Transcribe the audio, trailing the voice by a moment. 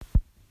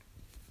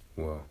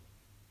Well,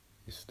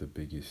 it's the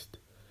biggest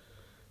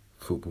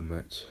football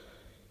match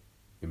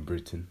in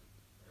Britain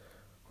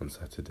on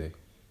Saturday.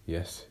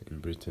 Yes, in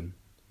Britain.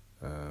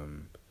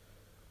 Um,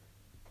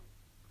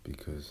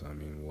 because,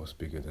 what's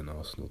bigger than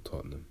Arsenal,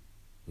 Tottenham?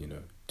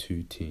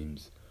 Two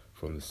teams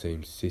from the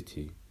same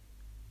city,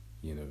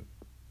 you know,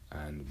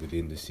 and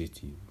within the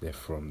city, they're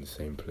from the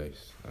same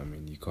place.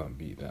 You can't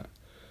beat that.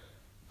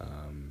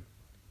 In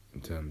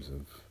terms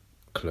of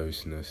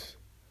closeness,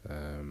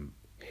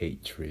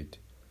 hatred,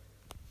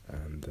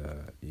 and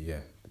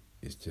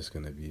it's just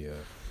going to be a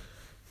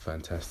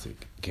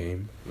fantastic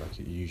game like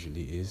it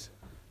usually is.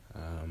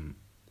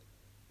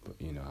 But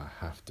I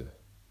have to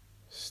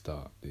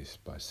start this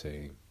by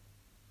saying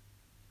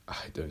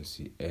I don't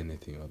see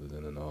anything other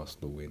than an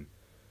Arsenal win.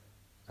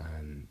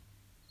 And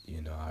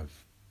I've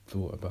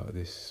thought about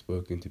this,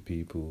 spoken to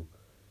people,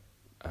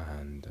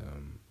 and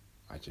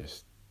I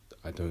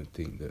don't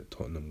think that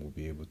Tottenham will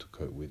be able to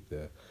cope with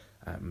the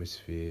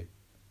atmosphere.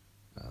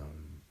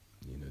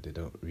 They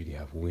don't really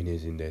have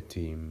winners in their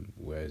team,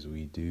 whereas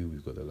we do.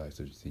 We've got the likes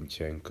of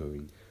Zinchenko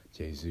and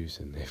Jesus,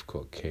 and they've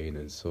got Kane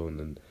and Son,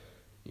 and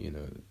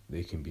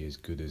they can be as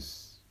good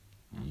as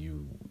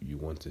you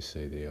want to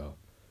say they are.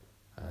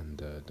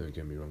 And don't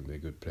get me wrong, they're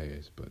good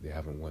players, but they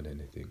haven't won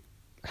anything,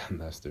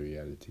 and that's the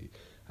reality.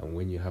 And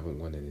when you haven't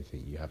won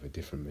anything, you have a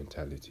different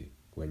mentality.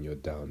 When you're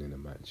down in a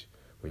match,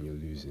 when you're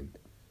losing,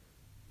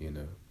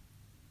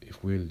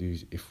 if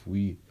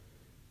we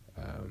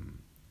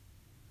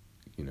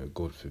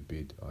God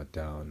forbid, are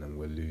down and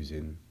we're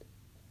losing,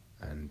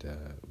 and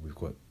we've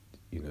got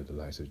the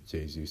likes of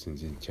Jesus and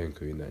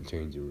Zinchenko in that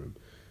changing room,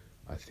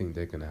 I think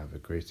they're going to have a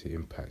greater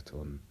impact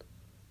on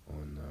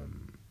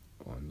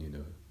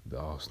the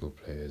Arsenal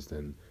players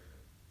than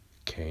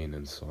Kane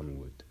and Son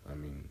would.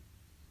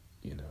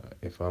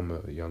 If I'm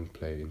a young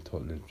player in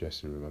Tottenham's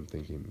dressing room, I'm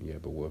thinking, yeah,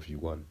 but what have you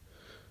won?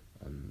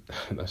 And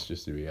that's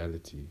just the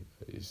reality.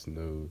 It's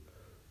no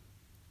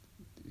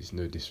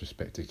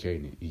disrespect to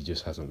Kane. He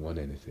just hasn't won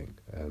anything,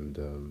 and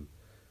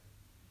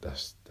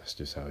that's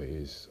just how it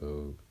is.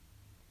 So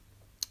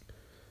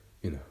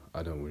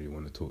I don't really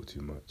want to talk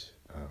too much.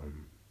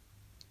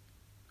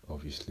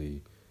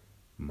 Obviously,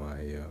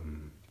 my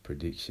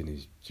prediction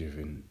is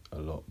driven a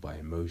lot by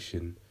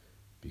emotion,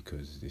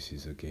 because this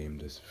is a game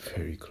that's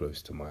very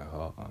close to my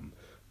heart. I'm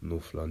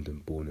North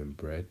London born and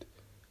bred.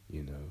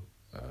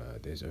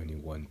 There's only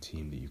one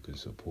team that you can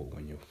support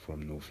when you're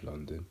from North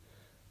London,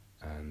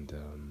 and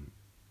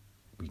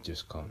we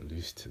just can't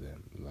lose to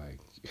them.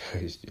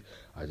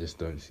 I just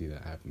don't see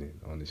that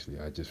happening. Honestly,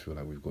 I just feel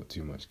like we've got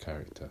too much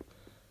character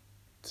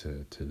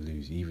to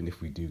lose. Even if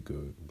we do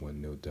go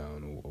 1-0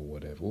 down or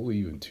whatever, or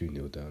even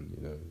 2-0 down,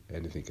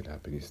 anything can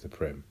happen. It's the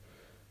Prem.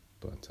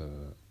 But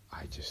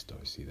I just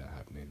don't see that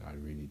happening. I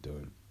really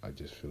don't. I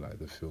just feel like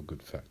the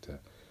feel-good factor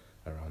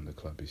around the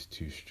club is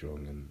too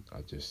strong, and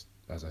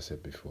as I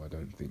said before, I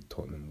don't think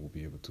Tottenham will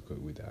be able to cope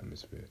with the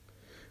atmosphere.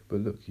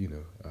 But look,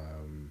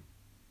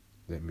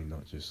 let me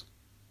not just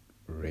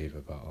rave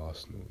about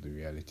Arsenal. The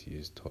reality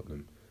is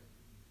Tottenham,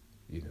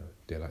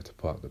 they like to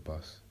park the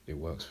bus. It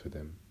works for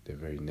them. They're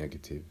very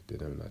negative. They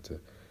don't like to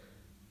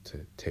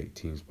take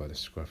teams by the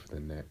scruff of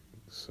the neck.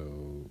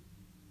 So,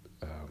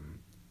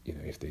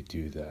 if they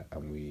do that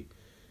and we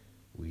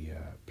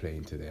play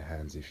into their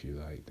hands, if you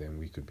like, then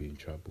we could be in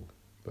trouble.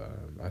 But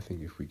I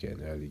think if we get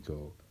an early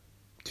goal,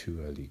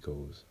 2 early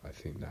goals, I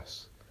think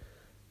that's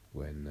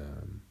when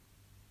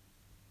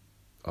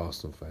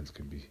Arsenal fans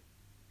can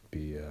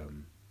be a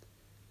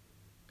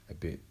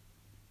bit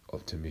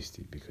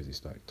optimistic, because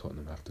it's like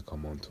Tottenham have to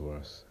come on to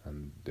us,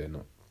 and they're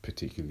not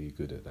particularly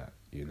good at that.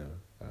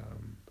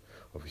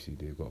 Obviously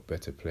they've got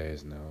better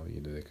players now.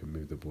 They can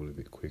move the ball a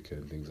bit quicker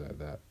and things like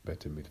that.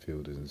 Better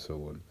midfielders and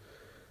so on.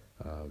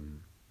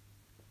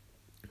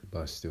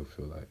 But I still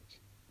feel like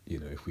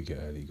if we get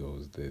early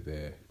goals,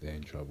 they're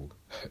in trouble.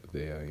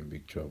 They are in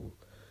big trouble,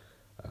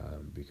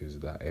 because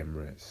that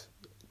Emirates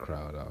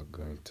crowd are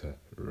going to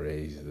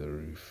raise the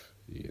roof.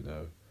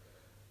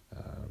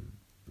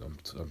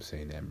 I'm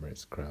saying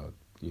Emirates crowd,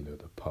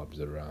 the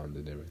pubs around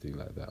and everything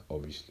like that.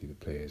 Obviously the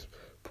players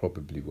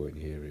probably won't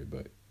hear it,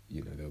 but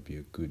there'll be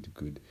a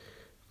good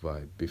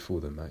vibe before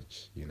the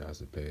match, as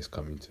the players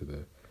come into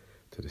the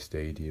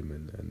stadium,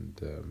 and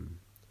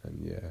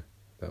yeah,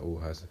 that all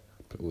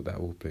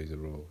plays a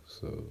role.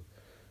 So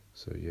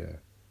yeah,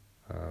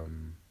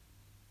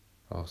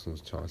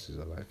 Arsenal's chances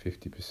are like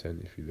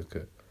 50% if you look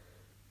at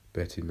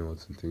betting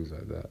odds and things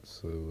like that.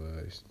 So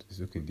it's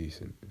looking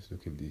decent.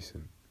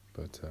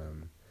 But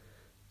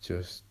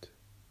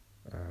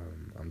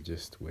I'm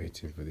just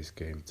waiting for this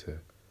game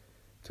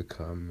to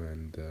come,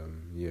 and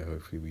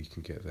hopefully we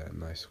can get that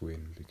nice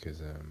win,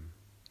 because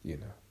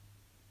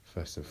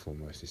first and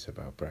foremost it's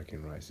about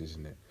bragging rights,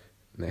 isn't it?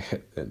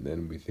 And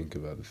then we think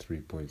about the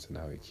 3 points and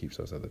how it keeps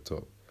us at the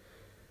top.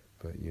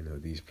 But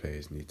these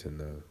players need to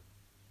know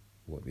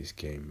what this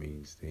game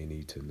means. They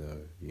need to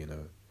know,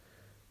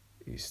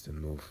 it's the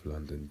North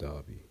London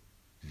derby,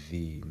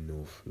 the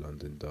North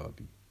London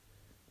derby,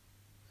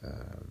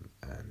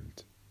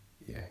 and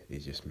yeah, it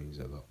just means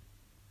a lot.